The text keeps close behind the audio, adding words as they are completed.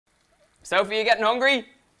Sophie, you getting hungry?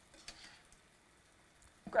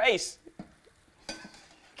 Great.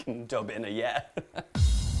 Can dub in a yeah.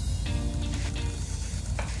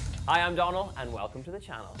 Hi, I'm Donal, and welcome to the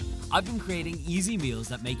channel. I've been creating easy meals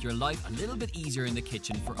that make your life a little bit easier in the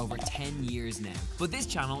kitchen for over 10 years now. But this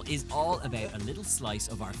channel is all about a little slice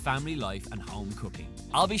of our family life and home cooking.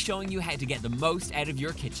 I'll be showing you how to get the most out of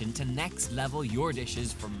your kitchen to next level your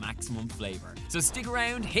dishes for maximum flavor. So stick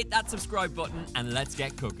around, hit that subscribe button, and let's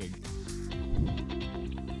get cooking.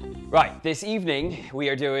 Right, this evening we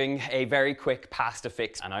are doing a very quick pasta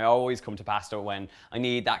fix, and I always come to pasta when I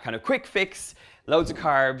need that kind of quick fix, loads of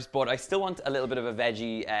carbs, but I still want a little bit of a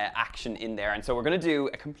veggie action in there, and so we're going to do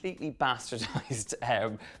a completely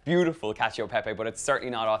bastardized, beautiful cacio pepe, but it's certainly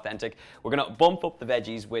not authentic. We're going to bump up the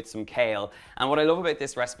veggies with some kale, and what I love about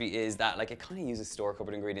this recipe is that like it kind of uses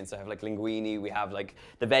store-cupboard ingredients. I have like linguine, we have like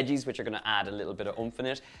the veggies which are going to add a little bit of oomph in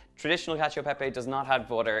it. Traditional cacio pepe does not have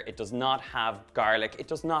butter, it does not have garlic, it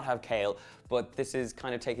does not have kale, but this is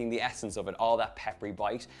kind of taking the essence of it, all that peppery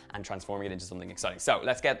bite, and transforming it into something exciting. So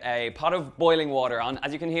let's get a pot of boiling water on.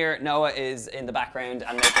 As you can hear, Noah is in the background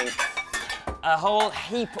and making a whole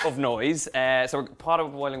heap of noise. So pot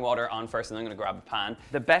of boiling water on first, and I'm gonna grab a pan.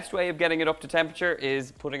 The best way of getting it up to temperature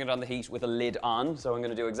is putting it on the heat with a lid on. So I'm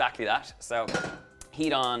gonna do exactly that. So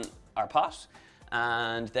heat on our pot,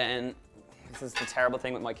 and then this is the terrible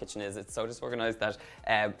thing with my kitchen is it's so disorganized that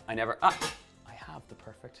I never, I have the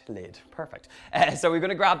perfect lid, perfect. So we're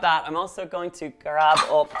gonna grab that. I'm also going to grab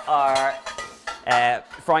up our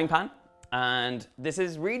frying pan. And this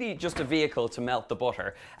is really just a vehicle to melt the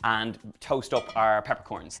butter and toast up our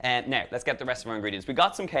peppercorns. Now, let's get the rest of our ingredients. We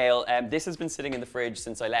got some kale. This has been sitting in the fridge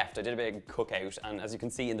since I left. I did a big cookout, and as you can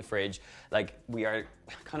see in the fridge, like we are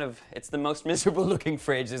kind of, it's the most miserable looking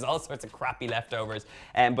fridge. There's all sorts of crappy leftovers.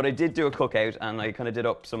 But I did do a cookout, and I kind of did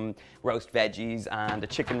up some roast veggies and a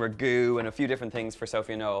chicken ragu and a few different things for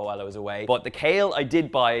Sophie and Noah while I was away. But the kale I did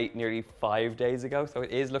buy nearly 5 days ago, so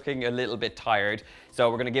it is looking a little bit tired. So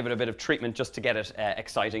we're gonna give it a bit of treatment just to get it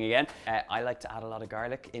exciting again. I like to add a lot of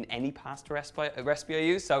garlic in any pasta recipe I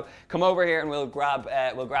use. So come over here and we'll grab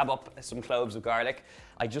up some cloves of garlic.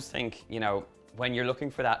 I just think, you know, when you're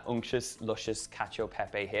looking for that unctuous, luscious cacio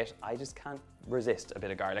pepe hit, I just can't resist a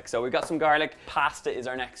bit of garlic. So we've got some garlic. Pasta is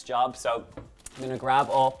our next job. So I'm gonna grab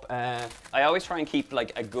up, I always try and keep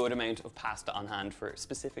like a good amount of pasta on hand for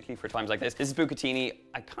specifically for times like this. This is bucatini.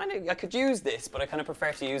 I could use this, but I kind of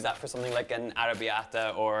prefer to use that for something like an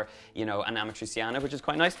arrabbiata or, you know, an amatriciana, which is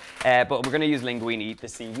quite nice. But we're gonna use linguine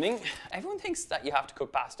this evening. Everyone thinks that you have to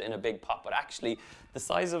cook pasta in a big pot, but actually the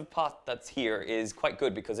size of pot that's here is quite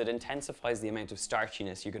good because it intensifies the amount of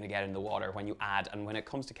starchiness you're gonna get in the water when you add, and when it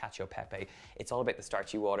comes to cacio pepe, it's all about the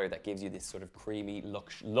starchy water that gives you this sort of creamy,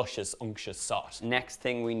 luscious, unctuous sauce. Next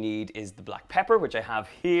thing we need is the black pepper, which I have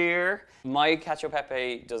here. My cacio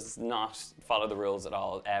pepe does not follow the rules at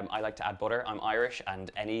all. I like to add butter. I'm Irish, and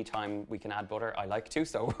anytime we can add butter, I like to,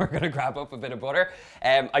 so we're gonna grab up a bit of butter.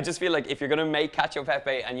 I just feel like if you're gonna make cacio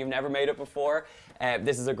pepe and you've never made it before,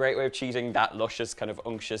 this is a great way of cheating that luscious, kind of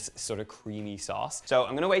unctuous, sort of creamy sauce. So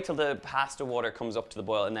I'm gonna wait till the pasta water comes up to the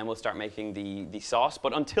boil, and then we'll start making the sauce.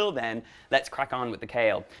 But until then, let's crack on with the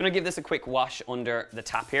kale. I'm gonna give this a quick wash under the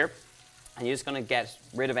tap here, and you're just gonna get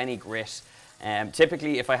rid of any grit.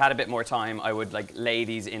 Typically, if I had a bit more time, I would like lay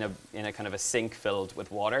these in a kind of a sink filled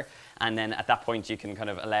with water, and then at that point you can kind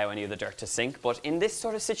of allow any of the dirt to sink. But in this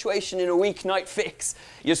sort of situation, in a weeknight fix,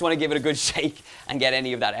 you just want to give it a good shake and get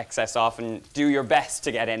any of that excess off, and do your best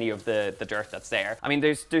to get any of the dirt that's there. I mean,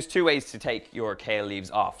 there's two ways to take your kale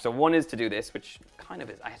leaves off. So one is to do this, which kind of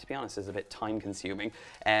is, I have to be honest, is a bit time consuming.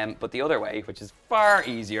 But the other way, which is far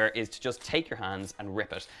easier, is to just take your hands and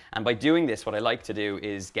rip it. And by doing this, what I like to do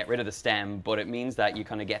is get rid of the stem, but it means that you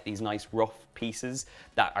kind of get these nice rough pieces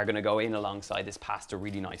that are going to go in alongside this pasta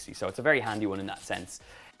really nicely. So it's a very handy one in that sense.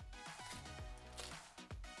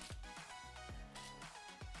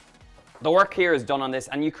 The work here is done on this,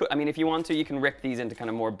 and you could, I mean, if you want to, you can rip these into kind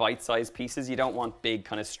of more bite-sized pieces. You don't want big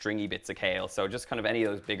kind of stringy bits of kale, so just kind of any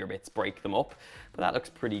of those bigger bits, break them up. But that looks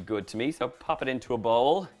pretty good to me, so pop it into a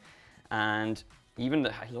bowl, and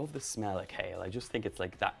I love the smell of kale. I just think it's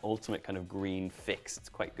like that ultimate kind of green fix. It's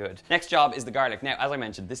quite good. Next job is the garlic. Now, as I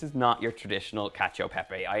mentioned, this is not your traditional cacio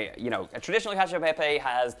pepe. You know, a traditional cacio pepe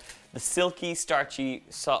has the silky, starchy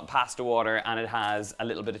pasta water, and it has a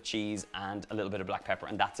little bit of cheese and a little bit of black pepper,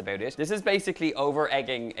 and that's about it. This is basically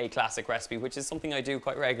over-egging a classic recipe, which is something I do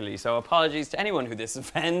quite regularly. So apologies to anyone who this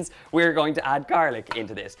offends. We're going to add garlic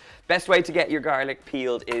into this. Best way to get your garlic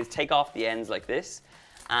peeled is take off the ends like this.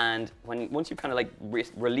 And once you kind of like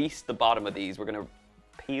release the bottom of these, we're going to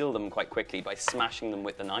peel them quite quickly by smashing them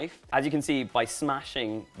with the knife. As you can see, by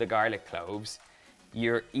smashing the garlic cloves,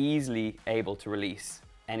 you're easily able to release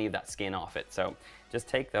any of that skin off it. So just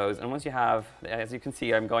take those, and once you have, as you can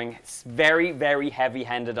see, I'm going very, very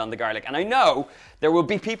heavy-handed on the garlic. And I know there will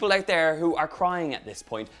be people out there who are crying at this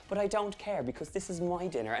point, but I don't care because this is my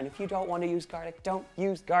dinner, and if you don't want to use garlic, don't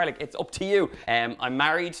use garlic. It's up to you. I'm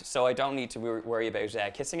married, so I don't need to worry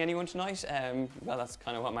about kissing anyone tonight. Well, that's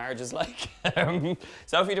kind of what marriage is like.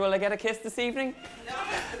 Sophie, will I get a kiss this evening?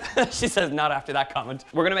 No. She says not after that comment.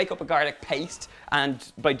 We're going to make up a garlic paste, and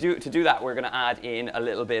to do that, we're going to add in a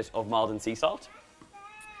little bit of Maldon sea salt.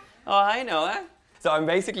 Oh, I know that. So I'm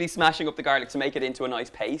basically smashing up the garlic to make it into a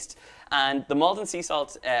nice paste. And the Maldon sea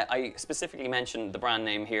salt, I specifically mentioned the brand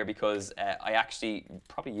name here because I actually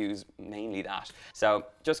probably use mainly that. So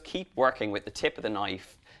just keep working with the tip of the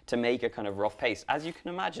knife to make a kind of rough paste. As you can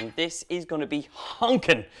imagine, this is going to be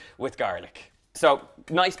honking with garlic. So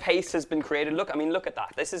nice paste has been created. Look, I mean, look at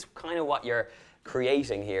that. This is kind of what you're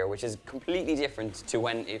creating here, which is completely different to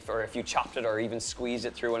when if you chopped it or even squeezed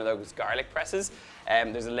it through one of those garlic presses.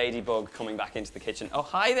 There's a ladybug coming back into the kitchen. Oh,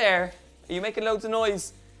 hi there. Are you making loads of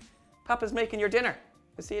noise? Papa's making your dinner.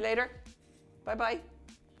 We'll see you later. Bye-bye.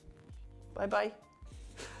 Bye-bye.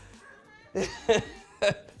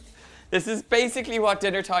 This is basically what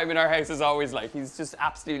dinner time in our house is always like. He's just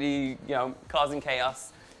absolutely, causing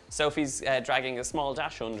chaos. Sophie's dragging a small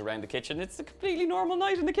dachshund around the kitchen. It's a completely normal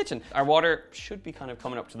night in the kitchen. Our water should be kind of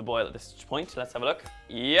coming up to the boil at this point. Let's have a look.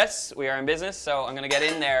 Yes, we are in business. So I'm going to get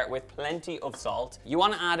in there with plenty of salt. You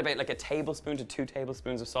want to add about like a tablespoon to 2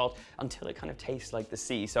 tablespoons of salt until it kind of tastes like the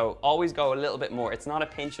sea. So always go a little bit more. It's not a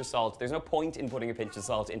pinch of salt. There's no point in putting a pinch of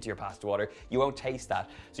salt into your pasta water. You won't taste that.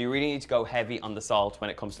 So you really need to go heavy on the salt when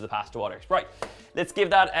it comes to the pasta water. Right, let's give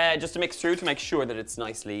that just a mix through to make sure that it's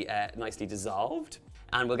nicely dissolved.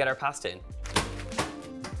 And we'll get our pasta in.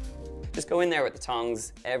 Just go in there with the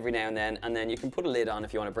tongs every now and then you can put a lid on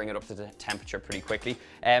if you want to bring it up to the temperature pretty quickly.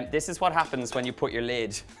 This is what happens when you put your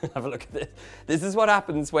lid, have a look at this. This is what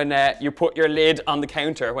happens when you put your lid on the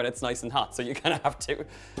counter when it's nice and hot, so you kind of have to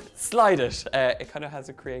slide it. It kind of has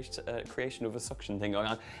a creation of a suction thing going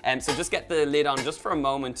on. So just get the lid on just for a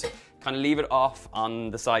moment, kind of leave it off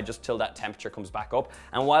on the side just till that temperature comes back up.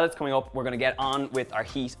 And while it's coming up, we're going to get on with our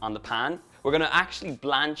heat on the pan. We're going to actually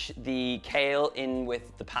blanch the kale in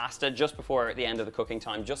with the pasta just before the end of the cooking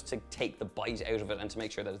time, just to take the bite out of it and to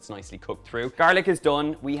make sure that it's nicely cooked through. Garlic is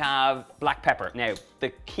done. We have black pepper. Now, the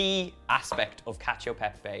key aspect of cacio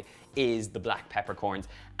pepe is the black peppercorns.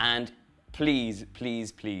 And please,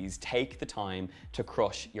 please, please take the time to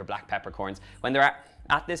crush your black peppercorns. When they're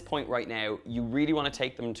at this point right now, you really want to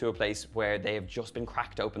take them to a place where they have just been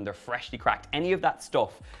cracked open. They're freshly cracked. Any of that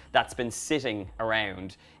stuff that's been sitting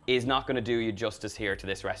around is not going to do you justice here to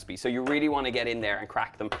this recipe. So you really want to get in there and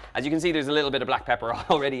crack them. As you can see, there's a little bit of black pepper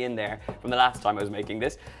already in there from the last time I was making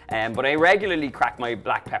this. But I regularly crack my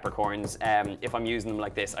black peppercorns if I'm using them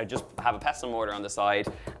like this. I just have a pestle and mortar on the side.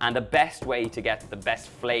 And the best way to get the best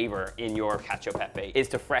flavor in your cacio pepe is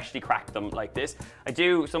to freshly crack them like this.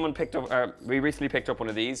 We recently picked up one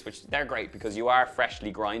of these, which they're great because you are freshly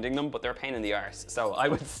grinding them, but they're a pain in the arse. So I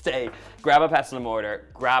would say grab a pestle and mortar,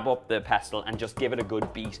 grab up the pestle and just give it a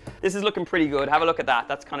good beat. This is looking pretty good. Have a look at that.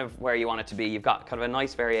 That's kind of where you want it to be. You've got kind of a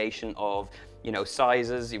nice variation of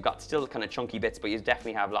sizes. You've got still kind of chunky bits, but you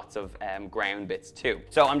definitely have lots of ground bits too.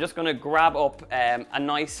 So I'm just going to grab up a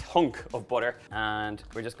nice hunk of butter, and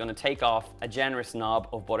we're just going to take off a generous knob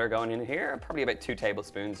of butter going in here, probably about 2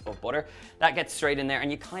 tablespoons of butter. That gets straight in there, and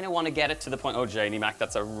you kind of want to get it to the point, oh Janie Mac,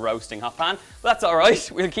 that's a roasting hot pan. But that's all right,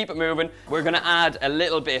 we'll keep it moving. We're going to add a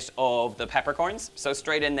little bit of the peppercorns, so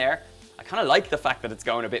straight in there. I kind of like the fact that it's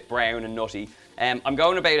going a bit brown and nutty. I'm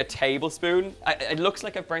going about a tablespoon. It looks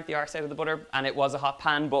like I've burnt the arse out of the butter and it was a hot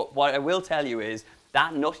pan, but what I will tell you is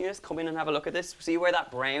that nuttiness, come in and have a look at this. See where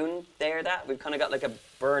that brown there, we've kind of got like a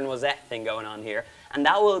burn noisette thing going on here. And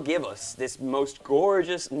that will give us this most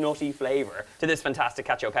gorgeous nutty flavor to this fantastic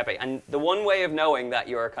cacio pepe. And the one way of knowing that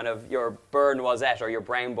your burn noisette or your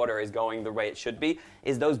brown butter is going the way it should be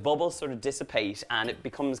is those bubbles sort of dissipate and it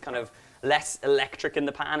becomes kind of less electric in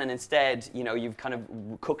the pan, and instead, you've kind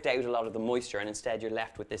of cooked out a lot of the moisture, and instead you're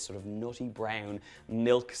left with this sort of nutty brown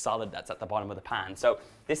milk solid that's at the bottom of the pan. So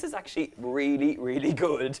this is actually really, really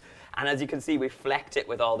good. And as you can see, we flecked it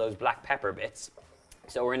with all those black pepper bits.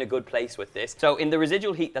 So we're in a good place with this. So in the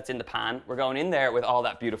residual heat that's in the pan, we're going in there with all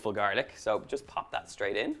that beautiful garlic. So just pop that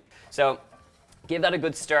straight in. So give that a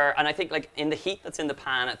good stir, and I think like in the heat that's in the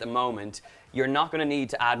pan at the moment, you're not going to need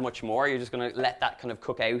to add much more. You're just going to let that kind of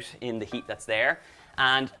cook out in the heat that's there.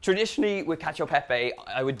 And traditionally with cacio pepe,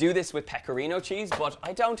 I would do this with pecorino cheese, but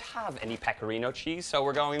I don't have any pecorino cheese, so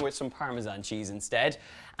we're going with some Parmesan cheese instead.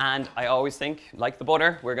 And I always think, like the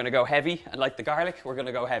butter, we're gonna go heavy, and like the garlic, we're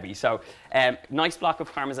gonna go heavy. So nice block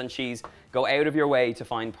of Parmesan cheese. Go out of your way to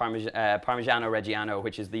find Parmigiano Reggiano,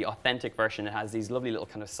 which is the authentic version. It has these lovely little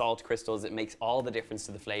kind of salt crystals. It makes all the difference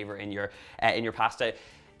to the flavor in your pasta.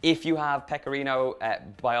 If you have pecorino,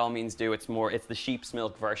 by all means do. It's the sheep's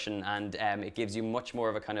milk version, and it gives you much more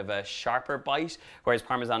of a kind of a sharper bite, whereas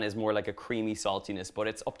Parmesan is more like a creamy saltiness, but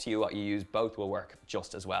it's up to you what you use. Both will work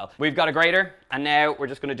just as well. We've got a grater, and now we're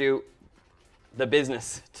just gonna do the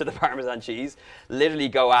business to the Parmesan cheese. Literally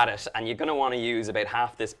go at it, and you're gonna wanna use about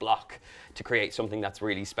half this block to create something that's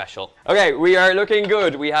really special. Okay, we are looking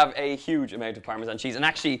good. We have a huge amount of Parmesan cheese, and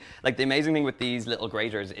actually, like, the amazing thing with these little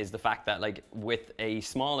graters is the fact that, like, with a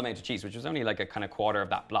small amount of cheese, which is only like a kind of quarter of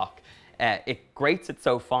that block, it grates it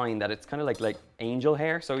so fine that it's kind of like angel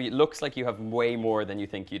hair, so it looks like you have way more than you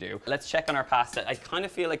think you do. Let's check on our pasta. I kind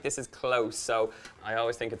of feel like this is close, so I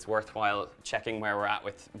always think it's worthwhile checking where we're at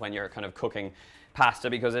when you're kind of cooking pasta,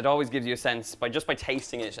 because it always gives you a sense just by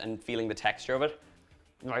tasting it and feeling the texture of it,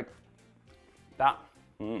 like that.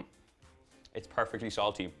 It's perfectly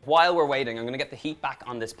salty. While we're waiting, I'm gonna get the heat back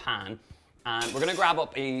on this pan, and we're gonna grab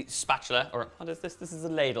up a spatula, or what is this? This is a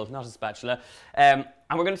ladle, not a spatula. And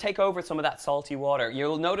we're gonna take over some of that salty water.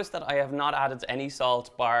 You'll notice that I have not added any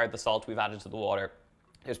salt, bar the salt we've added to the water.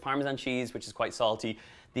 There's Parmesan cheese, which is quite salty.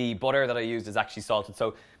 The butter that I used is actually salted,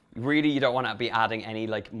 so really you don't want to be adding any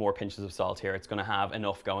more pinches of salt here. It's going to have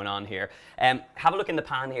enough going on here. Have a look in the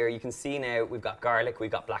pan here. You can see now we've got garlic,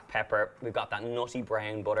 we've got black pepper, we've got that nutty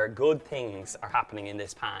brown butter. Good things are happening in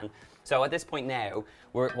this pan. So at this point now,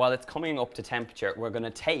 while it's coming up to temperature, we're going to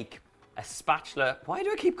take a spatula. Why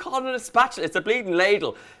do I keep calling it a spatula? It's a bleeding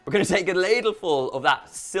ladle. We're going to take a ladle full of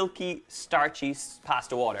that silky, starchy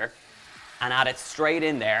pasta water and add it straight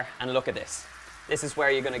in there, and look at this. This is where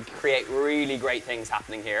you're going to create really great things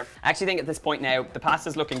happening here. I actually think at this point now, the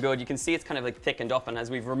pasta's looking good. You can see it's kind of like thickened up, and as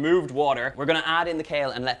we've removed water, we're going to add in the kale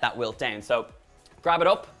and let that wilt down. So grab it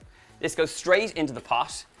up. This goes straight into the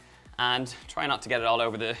pot, and try not to get it all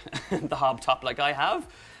over the, the hob top like I have.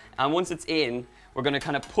 And once it's in, we're going to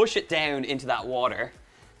kind of push it down into that water,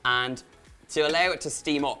 and to allow it to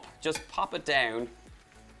steam up, just pop it down,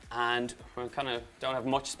 and we kind of don't have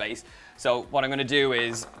much space. So what I'm going to do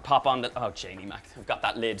is pop on the, oh Janie Mac, I've got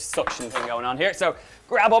that lid suction thing going on here. So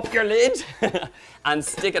grab up your lid and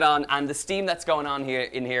stick it on, and the steam that's going on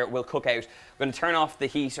in here will cook out. We're going to turn off the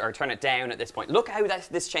heat, or turn it down at this point. Look how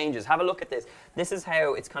this changes. Have a look at this. This is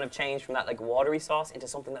how it's kind of changed from that like watery sauce into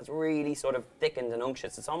something that's really sort of thickened and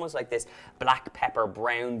unctuous. It's almost like this black pepper,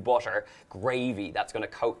 brown butter gravy that's going to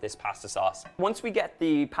coat this pasta sauce. Once we get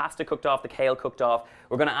the pasta cooked off, the kale cooked off,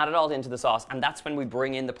 we're going to add it all into the sauce, and that's when we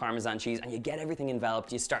bring in the Parmesan cheese, and you get everything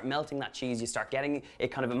enveloped. You start melting that cheese, you start getting it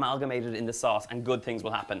kind of amalgamated in the sauce, and good things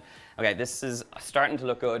will happen. Okay, this is starting to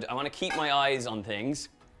look good. I want to keep my eyes on things.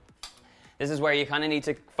 This is where you kind of need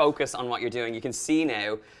to focus on what you're doing. You can see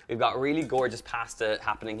now we've got really gorgeous pasta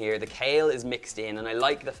happening here. The kale is mixed in, and I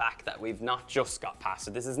like the fact that we've not just got pasta.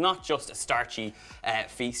 This is not just a starchy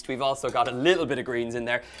feast. We've also got a little bit of greens in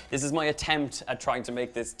there. This is my attempt at trying to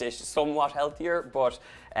make this dish somewhat healthier, but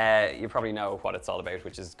you probably know what it's all about,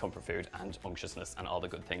 which is comfort food and unctuousness and all the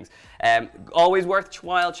good things. Always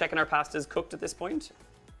worthwhile checking our pasta's cooked at this point.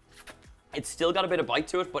 It's still got a bit of bite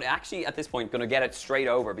to it, but actually at this point going to get it straight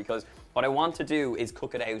over, because what I want to do is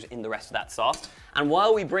cook it out in the rest of that sauce. And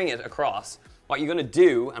while we bring it across, what you're going to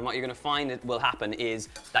do and what you're going to find it will happen is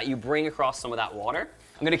that you bring across some of that water.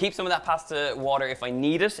 I'm going to keep some of that pasta water if I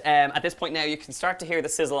need it. At this point now, you can start to hear the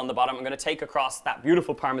sizzle on the bottom. I'm going to take across that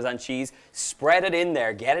beautiful Parmesan cheese, spread it in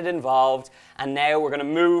there, get it involved, and now we're going to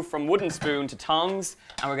move from wooden spoon to tongs,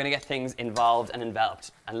 and we're going to get things involved and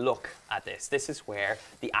enveloped. And look at this. This is where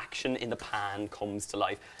the action in the pan comes to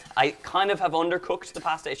life. I kind of have undercooked the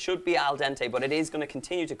pasta. It should be al dente, but it is going to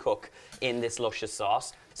continue to cook in this luscious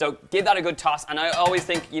sauce. So give that a good toss, and I always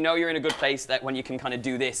think, you know, you're in a good place that when you can kind of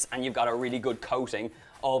do this and you've got a really good coating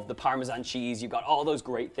of the Parmesan cheese, you've got all those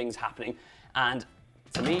great things happening, and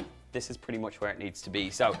to me, this is pretty much where it needs to be.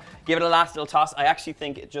 So give it a last little toss. I actually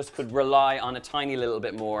think it just could rely on a tiny little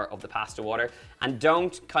bit more of the pasta water, and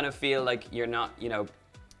don't kind of feel like you're not, you know,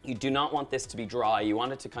 you do not want this to be dry. You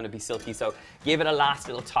want it to kind of be silky, so give it a last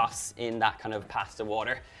little toss in that kind of pasta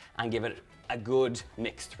water and give it a good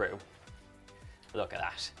mix through. Look at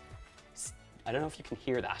that. I don't know if you can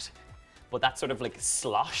hear that, but that sort of like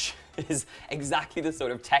slosh is exactly the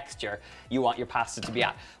sort of texture you want your pasta to be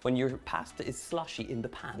at. When your pasta is sloshy in the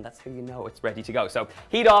pan, that's how you know it's ready to go. So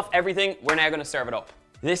heat off everything. We're now going to serve it up.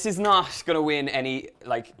 This is not gonna win any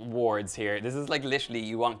like awards here. This is like literally,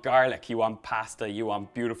 you want garlic, you want pasta, you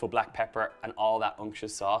want beautiful black pepper and all that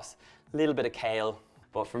unctuous sauce. A little bit of kale.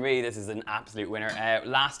 But for me, this is an absolute winner.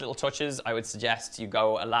 Last little touches, I would suggest you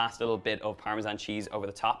go a last little bit of Parmesan cheese over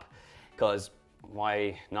the top, because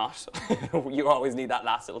why not? You always need that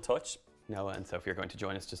last little touch. Noah and Sophie are going to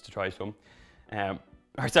join us just to try some.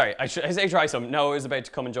 Or sorry, I say try some. Noah is about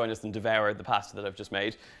to come and join us and devour the pasta that I've just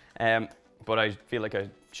made. But I feel like I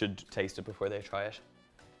should taste it before they try it.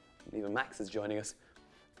 Even Max is joining us.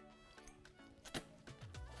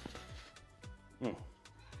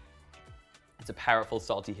 It's a powerful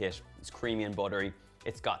salty hit. It's creamy and buttery.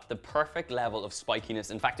 It's got the perfect level of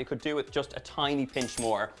spikiness. In fact, it could do with just a tiny pinch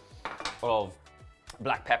more of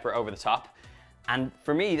black pepper over the top. And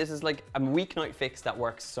for me, this is like a weeknight fix that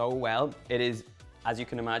works so well. It is, as you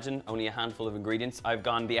can imagine, only a handful of ingredients. I've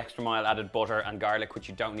gone the extra mile, added butter and garlic, which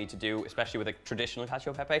you don't need to do, especially with a traditional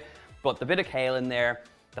cacio pepe. But the bit of kale in there,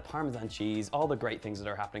 the Parmesan cheese, all the great things that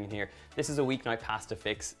are happening in here. This is a weeknight pasta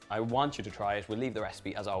fix. I want you to try it. We'll leave the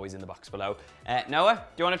recipe, as always, in the box below. Noah,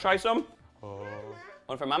 do you want to try some?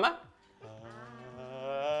 One for Mama?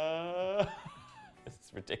 This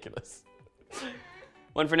is ridiculous.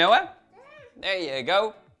 One for Noah? There you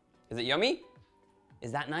go. Is it yummy?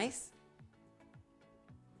 Is that nice?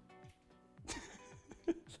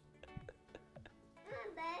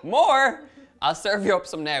 More? I'll serve you up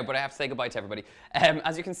some now, but I have to say goodbye to everybody.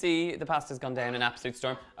 As you can see, the pasta's gone down an absolute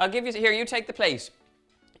storm. I'll give you, here, you take the plate.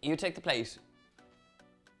 You take the plate.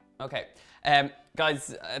 Okay.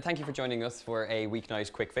 Guys, thank you for joining us for a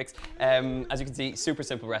weeknight quick fix. As you can see, super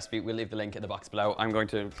simple recipe. We'll leave the link in the box below. I'm going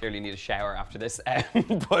to clearly need a shower after this.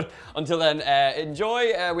 But until then,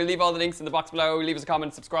 enjoy. We'll leave all the links in the box below. Leave us a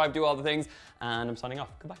comment, subscribe, do all the things. And I'm signing off.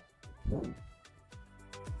 Goodbye.